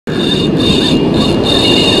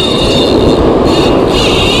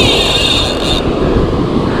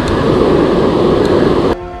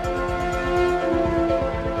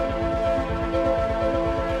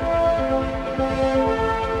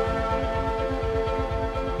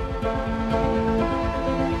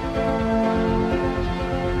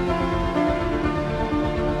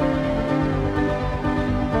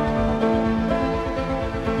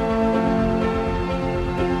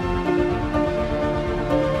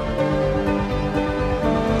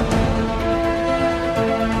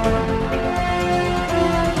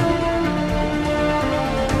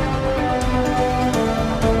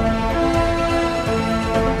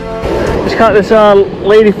Caught this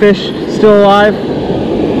ladyfish still alive.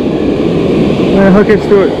 I'm gonna hook it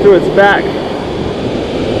through its back.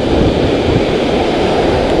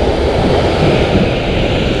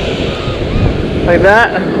 Like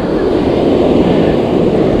that.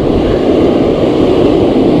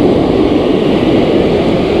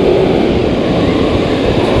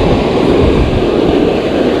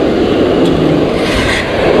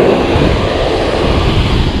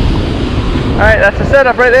 Alright, that's the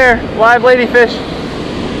setup right there. Live ladyfish.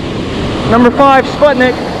 Number 5,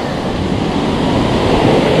 Sputnik.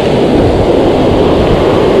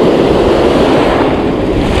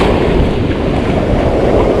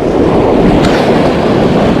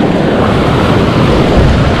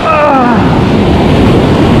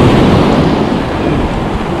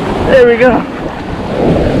 There we go.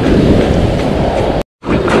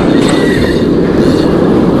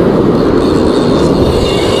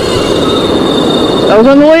 That was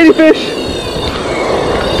on the ladyfish.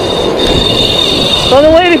 It's on the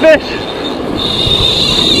ladyfish.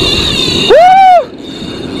 Woo!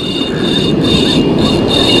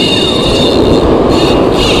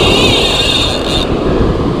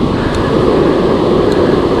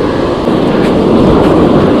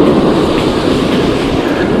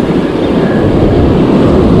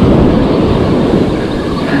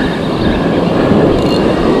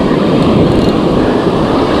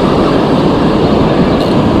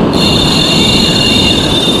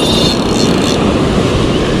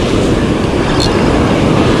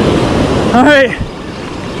 Alright,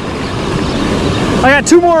 I got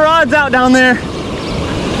 2 more rods out down there,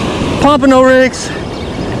 pompano rigs.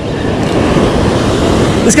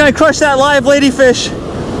 This guy crushed that live ladyfish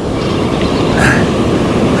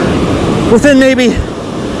within maybe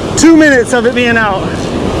 2 minutes of it being out.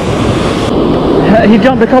 He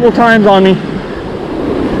jumped a couple times on me.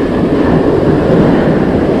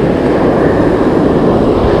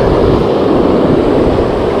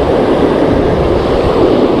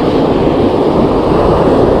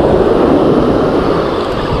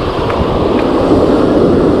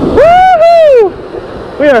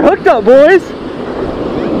 We are hooked up, boys.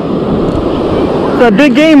 It's a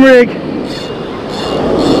big game rig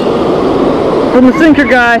from the Sinker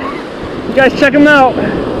guy. You guys check him out.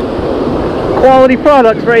 Quality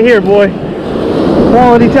products right here, boy.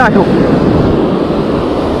 Quality tackle.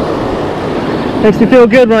 Makes me feel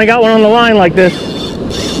good when I got one on the line like this,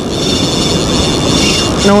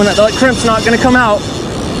 knowing that the crimp's not going to come out.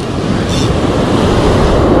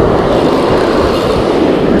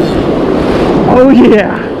 Oh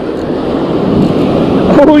yeah!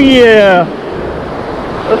 Oh yeah!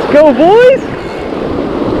 Let's go, boys!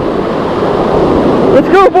 Let's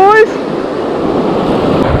go, boys!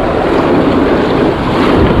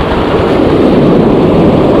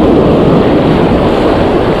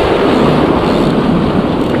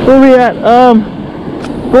 Where are we at?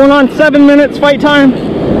 Going on 7 minutes fight time.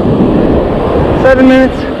 7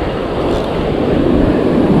 minutes.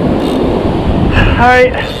 All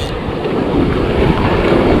right.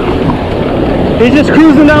 He's just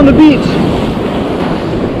cruising down the beach.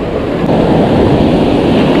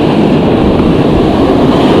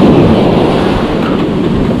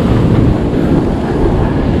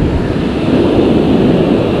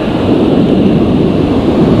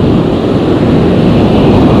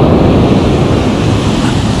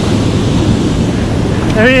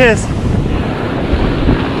 There he is.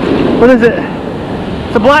 What is it?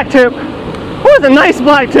 It's a blacktip. Oh, it's a nice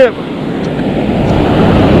blacktip.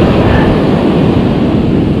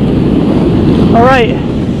 All right,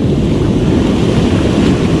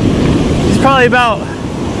 it's probably about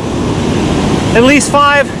at least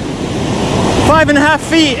 5.5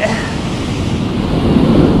 feet.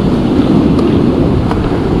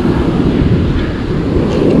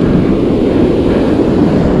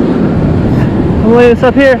 I'll lay this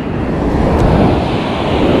up here.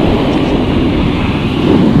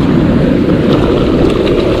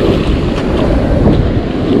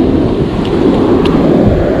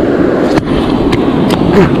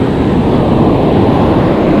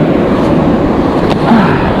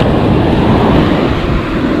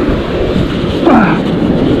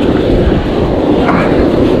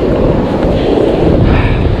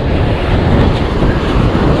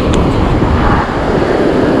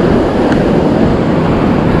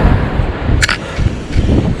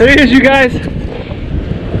 There he is, you guys.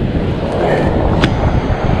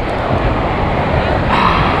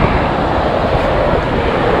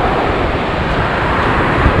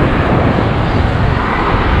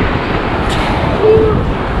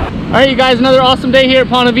 Alright, you guys, another awesome day here at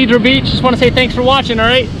Ponte Vedra Beach. Just want to say thanks for watching,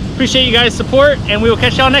 alright? Appreciate you guys' support, and we will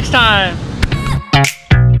catch y'all next time.